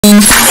How's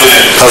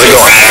it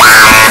going?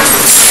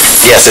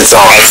 Yes, it's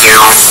on.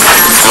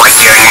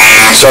 What's your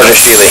name? Sergeant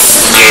Sheely.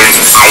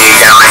 How you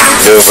doing?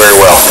 Doing very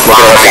well.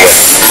 Well,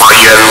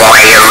 your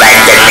lawyer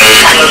arrested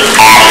me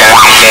after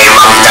I came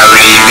home to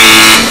leave me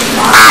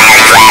on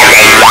a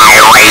traffic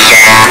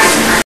violation.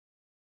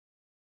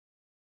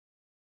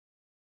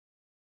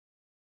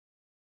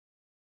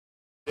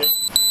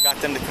 Got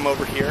them to come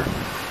over here.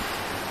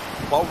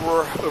 While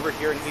we're over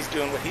here and he's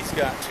doing what he's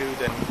got to,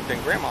 then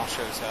Grandma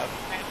shows up,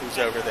 who's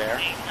over there,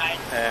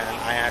 and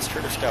I asked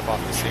her to step off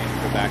the scene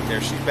and go back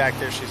there. She's back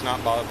there, she's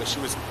not bothered, but she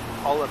was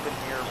all up in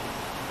here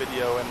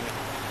video, and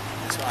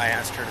so I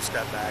asked her to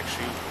step back.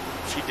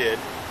 She did.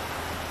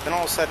 Then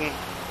all of a sudden,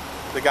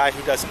 the guy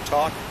who doesn't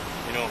talk,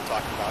 you know what I'm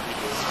talking about, you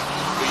do,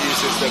 who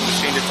uses the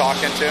machine to talk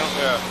into,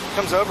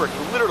 comes over,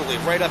 literally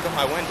right up at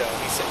my window.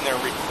 He's sitting there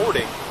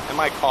recording in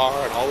my car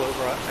and all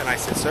over, and I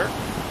said, "Sir,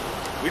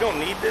 we don't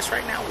need this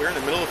right now. We're in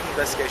the middle of an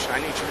investigation. I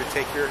need you to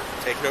take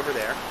it over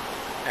there."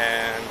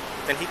 And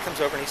then he comes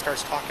over and he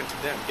starts talking to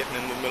them, getting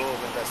in the middle of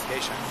the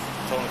investigation.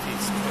 I told him if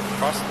he's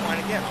crossed the line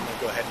again, I'm going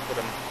to go ahead and put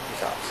him in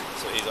cuffs.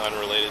 So he's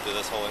unrelated to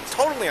this whole incident?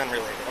 Totally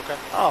unrelated. Okay.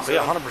 Oh, So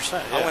yeah,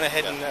 100%. I Yeah. went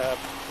ahead and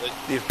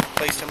You-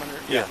 placed him under.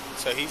 Yeah.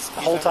 So he's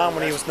The whole time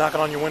when he was knocking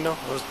on your window,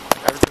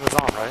 everything was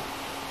on, right?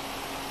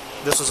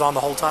 This was on the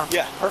whole time?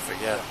 Yeah.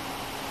 Perfect, yeah.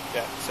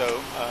 Yeah. So.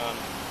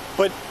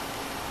 But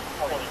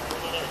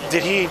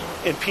did he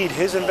impede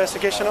his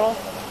investigation at all?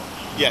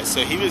 Yeah,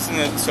 so he was in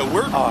the, so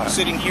we're right.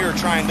 sitting here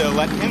trying to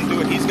let him do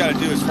what he's got to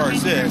do as far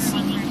as this.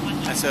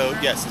 And so,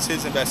 yes, it's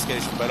his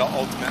investigation, but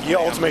ultimately... Yeah,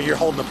 ultimately you're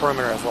holding the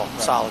perimeter as well.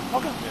 Right. Solid.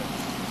 Okay.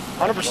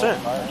 Yeah. 100%.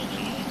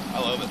 I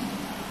love it.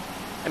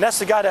 And that's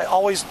the guy that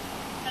always...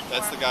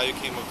 That's the guy who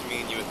came up to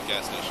me and you at the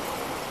gas station.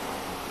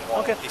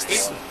 Okay.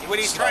 What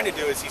he's trying to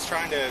do is he's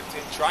trying to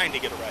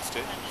get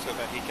arrested so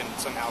that he can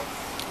somehow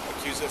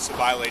accuse us of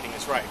violating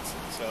his rights.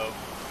 So,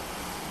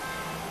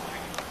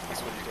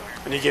 that's what he's doing.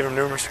 And you gave him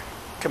numerous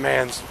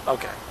commands.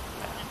 Okay.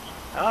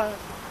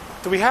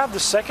 Do we have the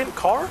second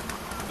car?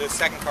 The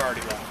second car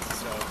already left,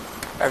 so...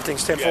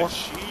 Everything's 10-4? Yeah,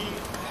 she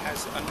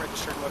has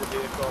unregistered motor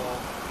vehicle,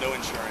 no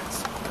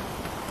insurance.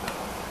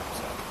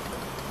 So,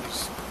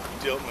 he's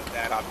dealing with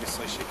that.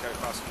 Obviously, she cut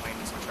across the lane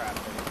in some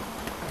traffic.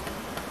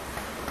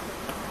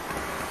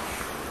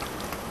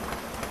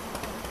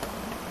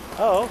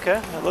 Oh,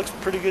 okay. That looks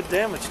pretty good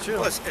damage, too.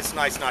 Well, it's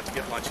nice not to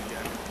get lunch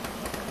again.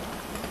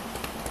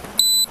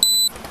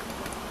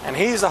 And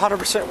he's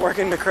 100%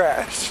 working the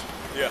crash.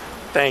 Yeah.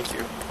 Thank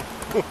you.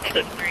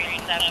 Okay.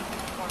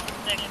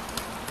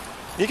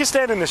 You can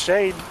stand in the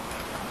shade. It's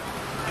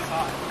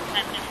hot.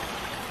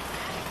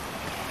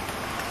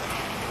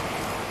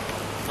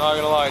 Not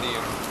gonna lie to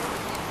you.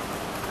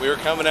 We were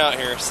coming out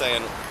here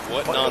saying,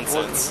 what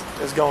nonsense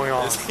is going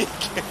on? It's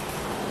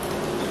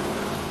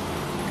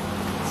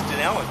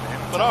Dunnellon,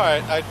 man. But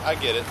alright, I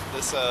get it.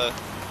 This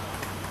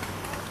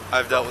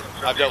I've dealt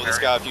with this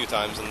guy a few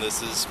times, and this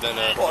has been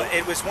a... Well,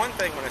 it was one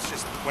thing when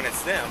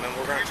it's them, and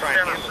we're going to try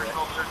and handle it.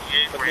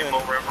 But then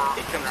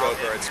he comes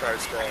over and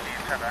starts to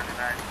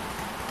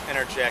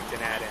interject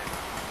and add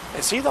in.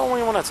 Is he the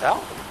only one that's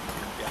out?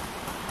 Yeah.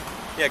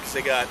 Yeah, because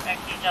they got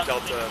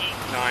Delta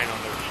 9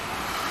 on their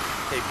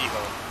AP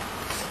hole.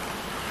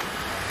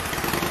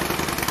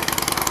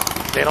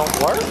 They don't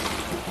work?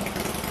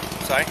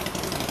 Sorry?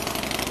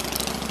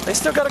 They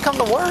still got to come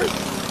to work.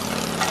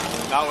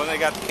 Not when they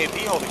got the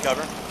KP hole to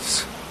cover.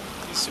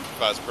 He's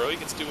supervised, bro. He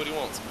gets to do what he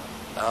wants.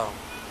 Oh.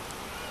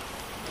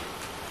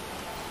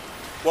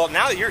 Well,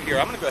 now that you're here,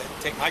 I'm going to go ahead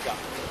and take my guy.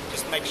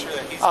 Just make sure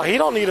that he's... Oh, he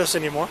don't need us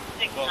anymore.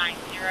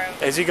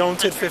 Is he going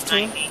to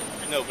 15?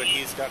 No, but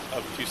he's got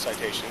a few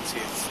citations.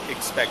 He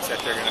expects that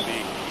they're going to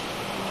be...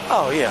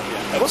 Oh, yeah.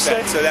 We'll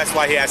stay. So that's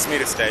why he asked me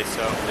to stay,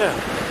 so... Yeah.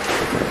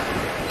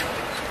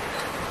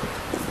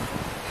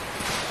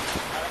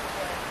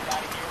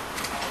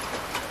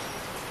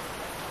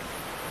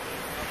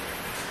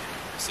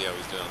 See how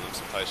he's doing them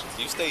citations.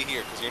 You stay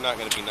here, because you're not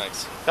going to be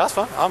nice. That's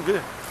fine. I'm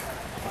good.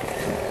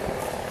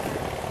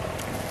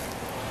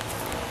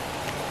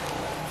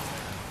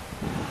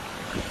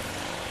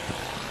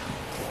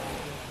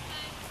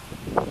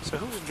 So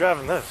who's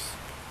driving this?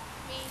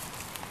 Me.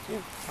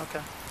 You?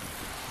 Okay.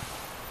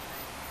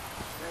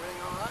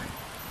 Everything all right?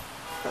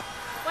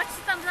 What's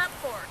the thumbs up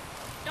for?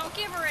 Don't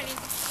give her any.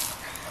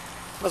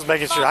 I was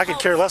making sure. I could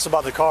care less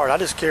about the car. I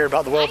just care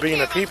about the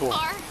well-being of people.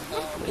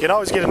 You can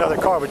always get another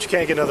car, but you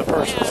can't get another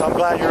person. So I'm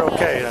glad you're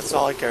okay. That's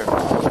all I care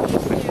about.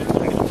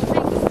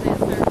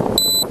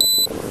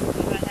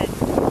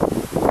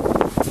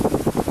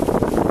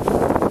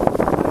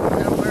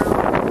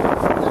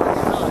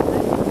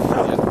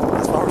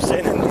 That's why we're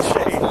staying in the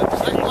shade.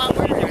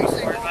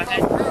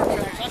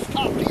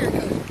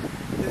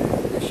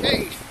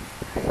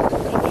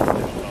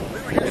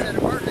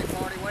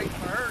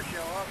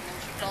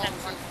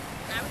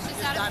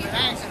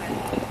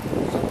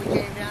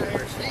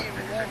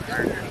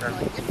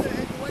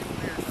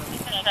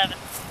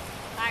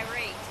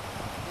 Irate.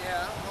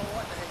 Yeah.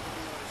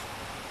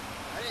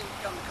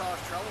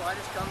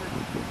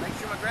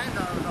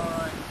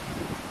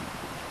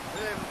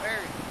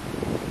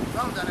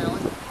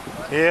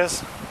 He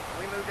is?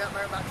 We moved up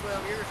there about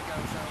 12 years ago,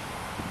 so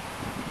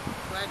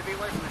glad to be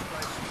away from this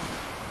place.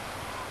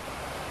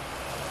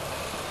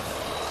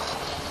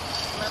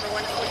 Remember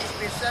when it used to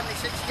be a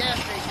 76 gas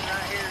station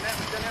right here, and that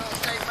was Dunnellon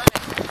State Bank.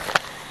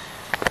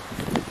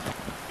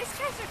 These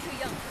guys are too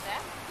young for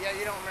that. Yeah,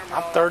 you don't remember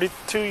I'm all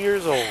 32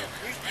 years old. that.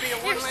 Used to be a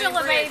You're one-lane still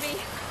a bridge. baby.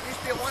 Used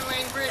to be a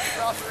one-lane bridge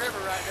across the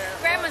river right there.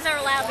 Grandmas are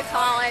allowed to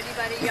call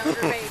anybody younger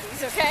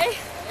babies, okay?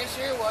 This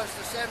here was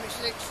the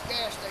 76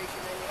 gas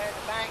station, and you had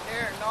the bank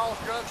there and Knowles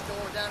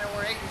drugstore down there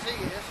where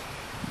XXGEO is.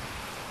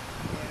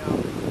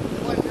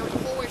 There was a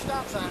four-way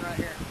stop sign right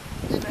here.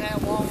 Didn't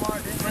have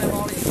Walmart, didn't have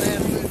all these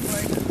fast food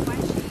places.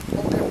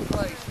 Whole different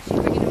place.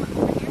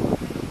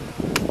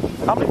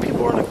 How many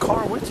people were in the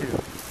car with you?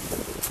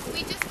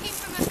 We just came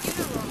from a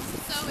funeral,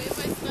 so it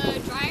was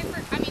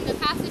the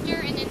passenger,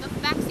 and then the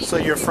backseat. So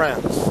you're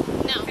friends?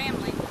 No.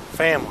 Family.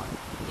 Family?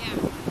 Yeah.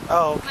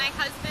 Oh. My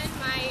husband,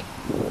 my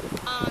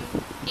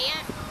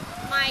aunt,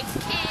 my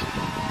kid,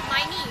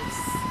 my niece.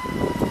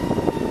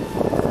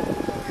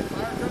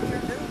 Fire trucks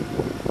here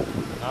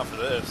too? Not for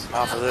this.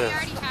 Not for We this.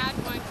 already had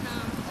one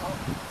come.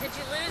 Did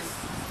you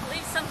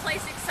leave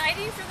someplace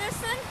exciting for this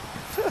then?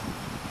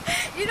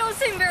 You don't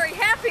seem very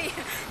happy.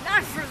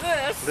 Not for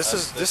this. This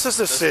is the This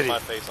city. is my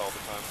face all the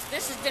time.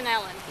 This is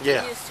Dunnellon.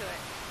 Yeah. We're used to it.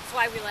 That's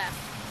why we left.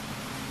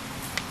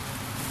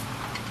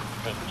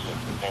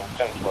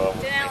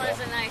 Dunnellon is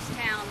a nice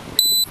town.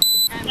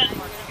 I'm not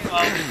gonna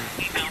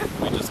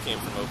go. We just came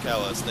from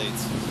Ocala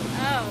Estates.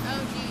 Oh.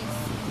 Oh, geez.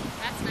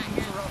 That's not It's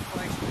good. a rough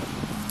place.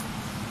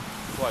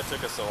 That's why it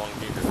took us so long to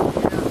get here.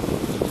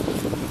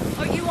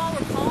 Oh, you all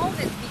were called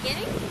at the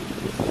beginning?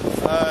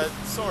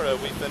 Sort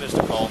of. We finished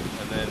a call,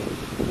 and then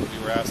we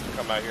were asked to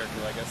come out here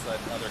because I guess that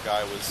other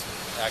guy was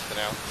acting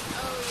out.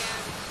 Oh,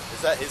 yeah.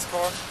 Is that his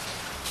car?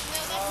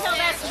 No,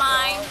 that's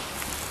mine.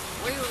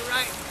 We were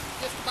right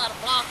just about a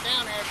block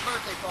down there at a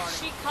birthday party.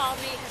 She called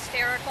me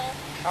hysterical.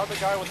 How'd the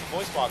guy with the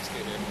voice box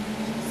get here?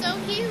 So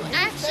he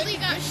actually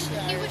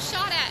he was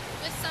shot at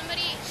with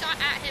somebody shot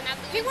at him at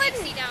the He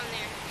wouldn't- Dixie down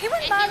there. he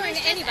wouldn't and bother he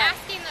was anybody. just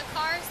asking the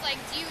cars, like,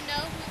 do you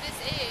know who this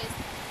is?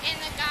 And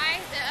the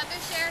guy, the other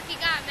sheriff, he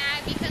got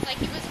mad because like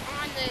he was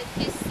on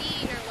his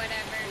scene or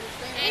whatever.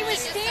 He And was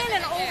just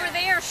standing took it over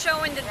there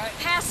showing the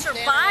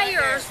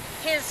passerbyers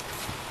his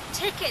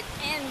ticket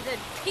and the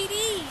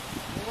PD.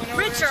 We went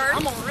over there and said, Richard.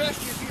 I'm gonna arrest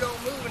you if you don't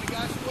move. And the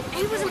guy said, what am I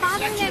He wasn't doing?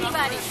 bothering Section, I'm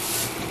anybody.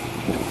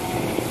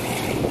 arrested.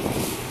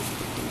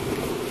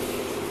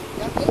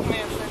 That little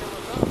man said there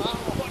was something. I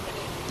don't know what it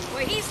is.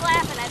 Well, he's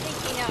laughing. I think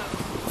he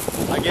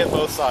knows. I get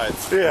both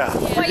sides. Yeah,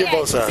 Well, you get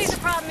both See, sides. the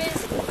problem is,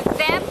 with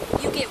them,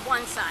 you get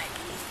one side.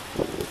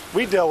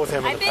 We dealt with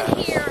him in I've the been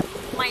past. here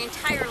my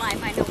entire life.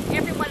 I know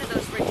every one of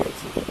those Richards.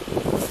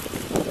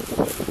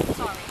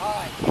 Sorry. All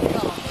right, keep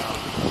calm down.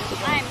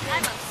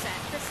 I'm upset.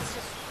 This is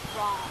just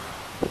wrong.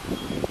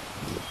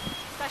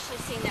 Especially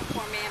seeing that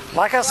poor man. being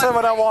Like I said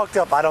when I drugged. walked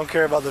up, I don't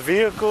care about the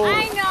vehicle.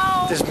 I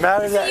know. Just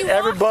matter that You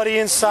everybody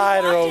walk-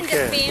 inside you are walk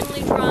into okay.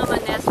 family drama,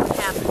 and that's what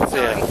happens.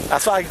 Sorry. Yeah,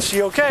 that's why.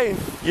 She okay?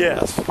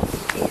 Yes.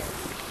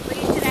 But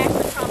you should ask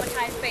the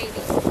traumatized baby.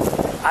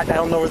 I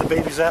don't know where the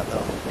baby's at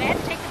though. They had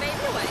to take the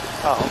baby away.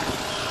 Oh,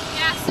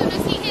 Yeah, as soon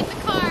as he hit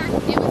the car,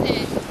 it was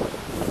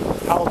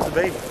it. how old's the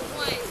baby?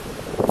 One.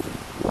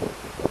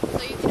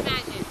 So you can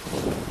imagine.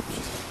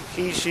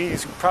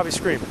 She's probably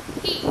screaming.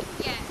 He,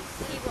 yes.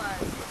 He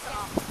was. It's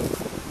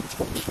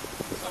awful.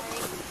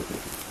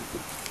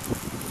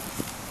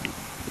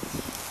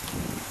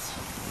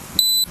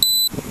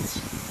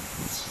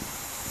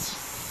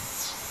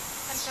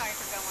 I'm sorry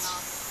for going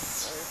off.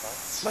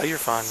 No, you're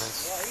fine,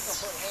 miss. Yeah, he's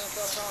gonna put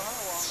handcuffs on her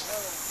while I'm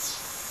another.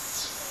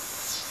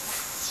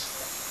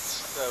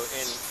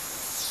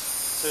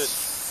 So,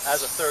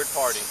 as a third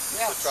party,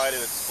 Yeah. to try to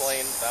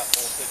explain that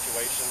whole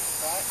situation,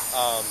 Right?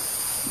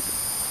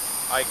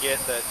 I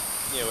get that,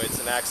 you know, it's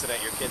an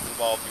accident, your kid's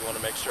involved, you want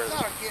to make sure It's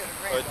that not a kid, a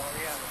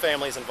granddaughter, yeah.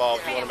 family's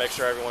involved, you Yeah. want to make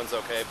sure everyone's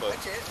okay, but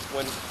That's it.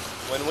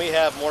 when we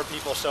have more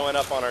people showing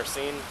up on our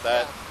scene,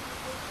 that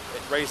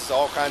it raises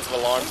all kinds of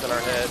alarms in our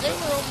heads. They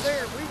were over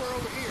there, we were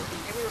over here,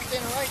 and we were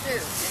standing right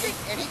there.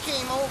 And he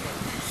came over,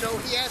 so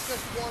he asked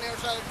us to go on the other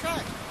side of the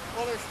track.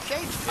 Well, there's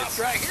shade stops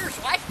right here,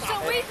 so I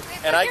stopped.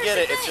 And I get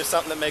it, it's just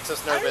something that makes us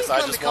nervous.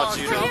 I just want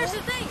you But to... here's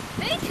the thing.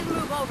 They can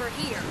move over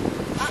here.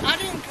 I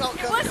didn't come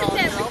It to wasn't cause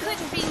that we trouble.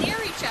 couldn't be near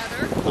each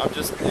other. I'm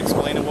just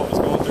explaining what was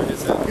going through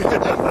his head.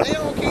 They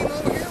all came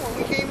over here when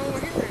we came over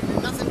here,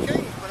 and nothing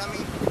changed. But I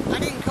mean, I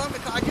didn't come to.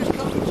 I just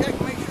come to check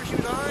and make sure she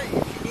was all right.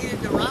 If she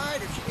needed to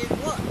ride, if she needed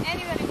what.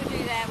 Anybody would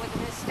do that with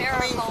an I mean,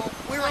 hysterical.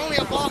 we were only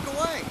a block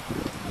away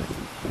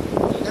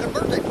at a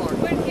birthday party.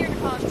 We're here to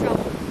cause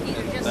trouble.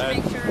 Either just to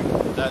make sure.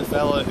 That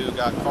fella who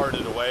got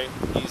carted away,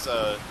 he's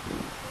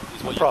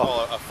what you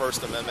call a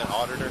First Amendment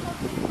auditor.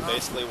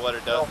 Basically, what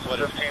they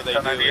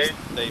do is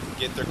they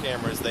get their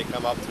cameras, they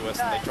come up to us,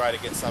 and they try to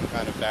get some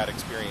kind of bad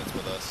experience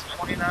with us.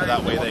 So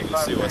that way they can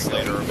sue us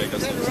later or make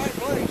us It's in the lose. right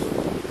place.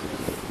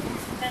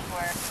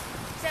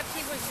 Except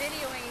he was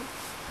videoing.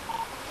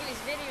 He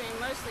he's videoing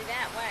mostly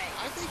that way.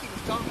 I think he was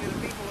talking to the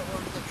people that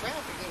were the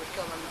traffic that was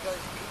coming because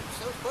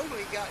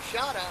supposedly he got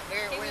shot out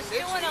there. He was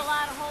doing a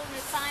lot of holding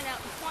his sign out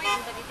and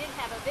pointing, but he did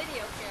have a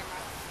video camera.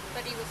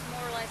 But he was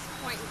more or less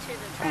pointing to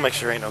the traffic. I'll make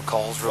sure ain't no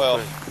calls real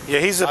quick. Yeah,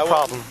 he's a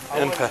problem.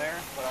 I wasn't there,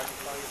 but I can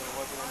tell you there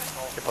wasn't any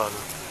calls. You're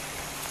positive.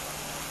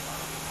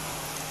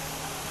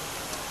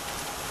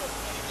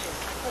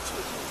 That's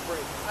what he was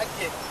breaking. I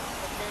get it.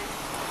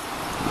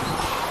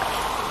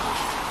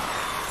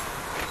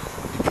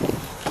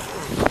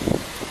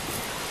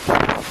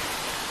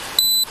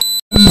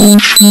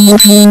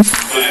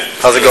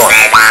 How's it going?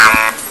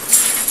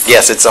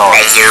 Yes, it's on.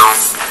 Hey, you.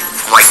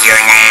 What's your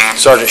name?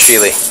 Sergeant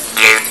Sheely.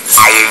 You.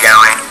 How you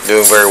doing?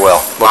 Doing very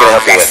well. What can I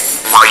help you with?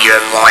 Well,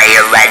 your boy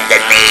arrested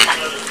me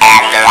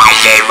after I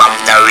gave him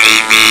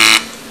 30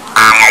 feet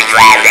on a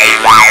traffic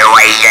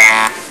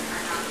violation.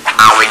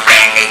 I was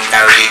standing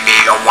 30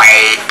 feet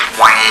away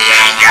when he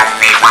handcuffed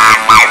me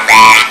behind my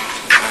back.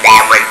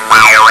 That was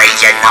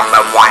violation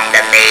number 1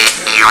 to me.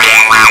 You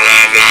can't not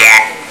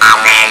handicap. I'm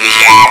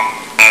handicapped,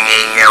 and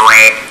he knew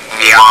it.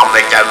 The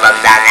officer from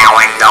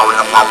Dunnellon told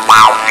him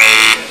about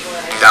me,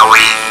 so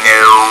he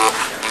knew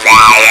that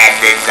I had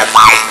this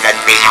device to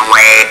be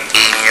with.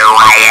 He knew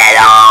I had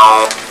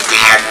all,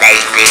 because they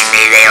see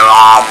me there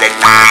all the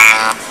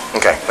time.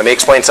 Okay, let me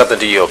explain something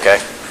to you, okay?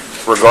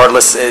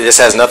 Regardless,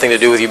 this has nothing to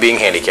do with you being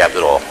handicapped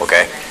at all,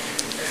 okay?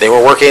 They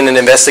were working an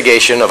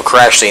investigation of a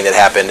crash scene that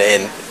happened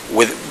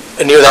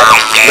near that.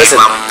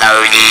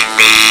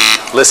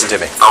 Listen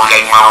to me.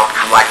 Okay, well,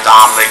 what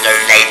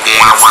officers they see,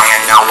 I want to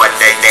know what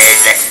this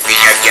is,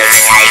 because you're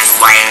going to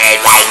explain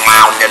it right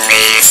now to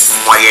me.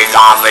 What is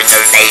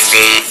officers they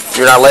see?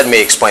 You're not letting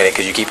me explain it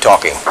because you keep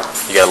talking.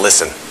 You gotta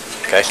listen,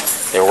 okay?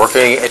 They were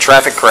working a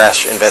traffic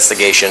crash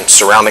investigation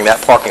surrounding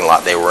that parking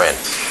lot they were in.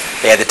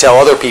 They had to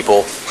tell other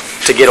people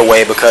to get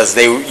away because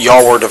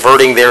y'all were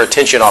diverting their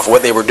attention off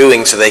what they were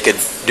doing so they could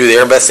do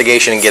their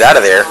investigation and get out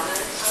of there.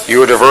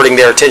 You were diverting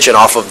their attention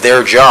off of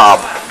their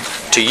job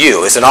to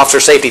you. It's an officer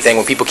safety thing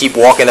when people keep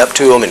walking up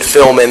to them and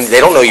filming. They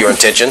don't know your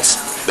intentions.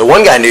 The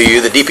one guy knew you,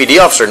 the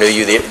DPD officer knew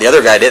you, the other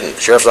guy didn't.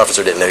 The sheriff's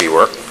officer didn't know who you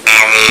were.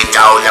 And he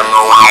told them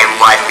who I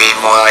was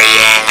before he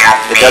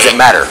handcuffed me. It doesn't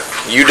matter.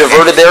 You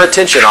diverted their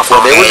attention off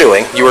what they were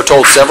doing. You were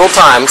told several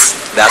times.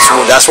 That's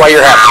why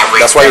you're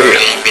happy. That's why you're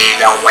here.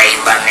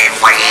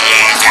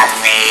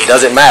 It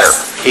doesn't matter.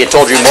 He had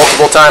told you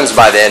multiple times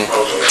by then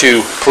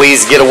to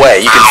please get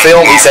away. You can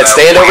film. He said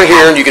stand over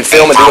here and you can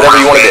film and do whatever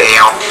you want to do.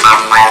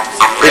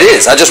 It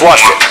is. I just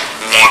watched it.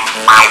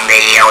 My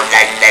video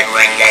that's been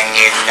written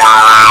is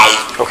alright.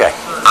 Okay.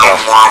 I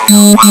want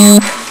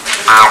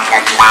on the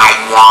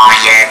sidewalk.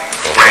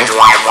 Where do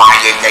I want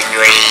you to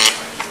agree?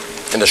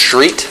 In the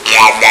street?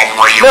 Yeah, that's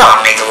where you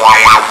want me to walk.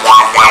 I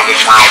want that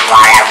is my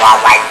what I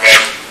want like this.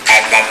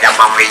 And then the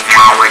movie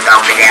car was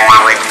over there.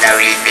 I was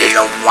 30 feet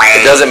away.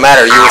 It doesn't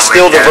matter. You were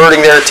still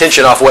diverting their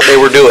attention off what they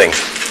were doing.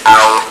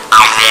 Oh,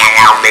 I can't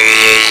help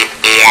it.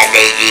 He has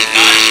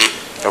ADD.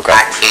 Okay.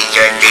 But he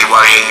shouldn't be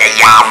working the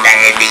job and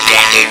if he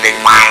can't keep his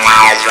mind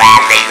on a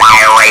traffic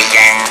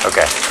violation.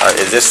 Okay.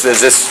 Is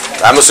this?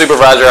 I'm a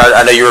supervisor.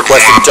 I know you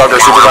requested to talk to a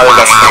supervisor.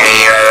 That's fine.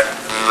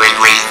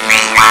 Release me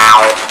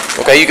now.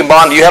 Okay, you can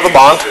bond. You have a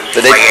bond.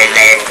 What is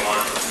it?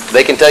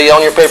 They can tell you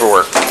on your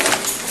paperwork.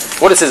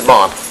 What is his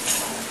bond?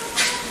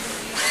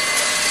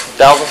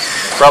 1,000,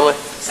 probably.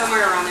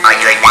 Somewhere around there.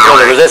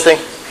 Was it resisting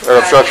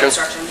or obstruction?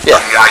 Yeah,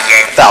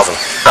 $1,000.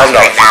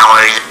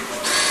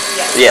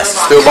 Yes,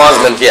 through a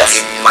bondsman.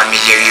 Yes. Let me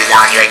give you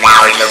 $100.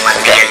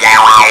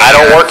 I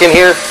don't work in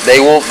here.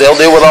 They'll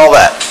deal with all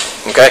that.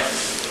 Okay.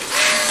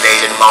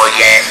 This is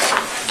bullshit.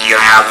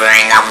 You're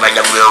hovering up with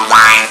the blue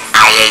line.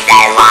 I hate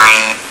that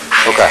line.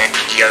 Okay.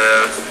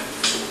 You're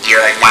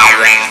a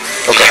tyrant.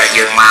 Okay.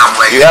 Your mom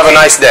was. You have a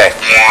nice day.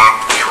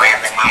 Yeah. You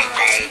have a nice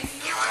day.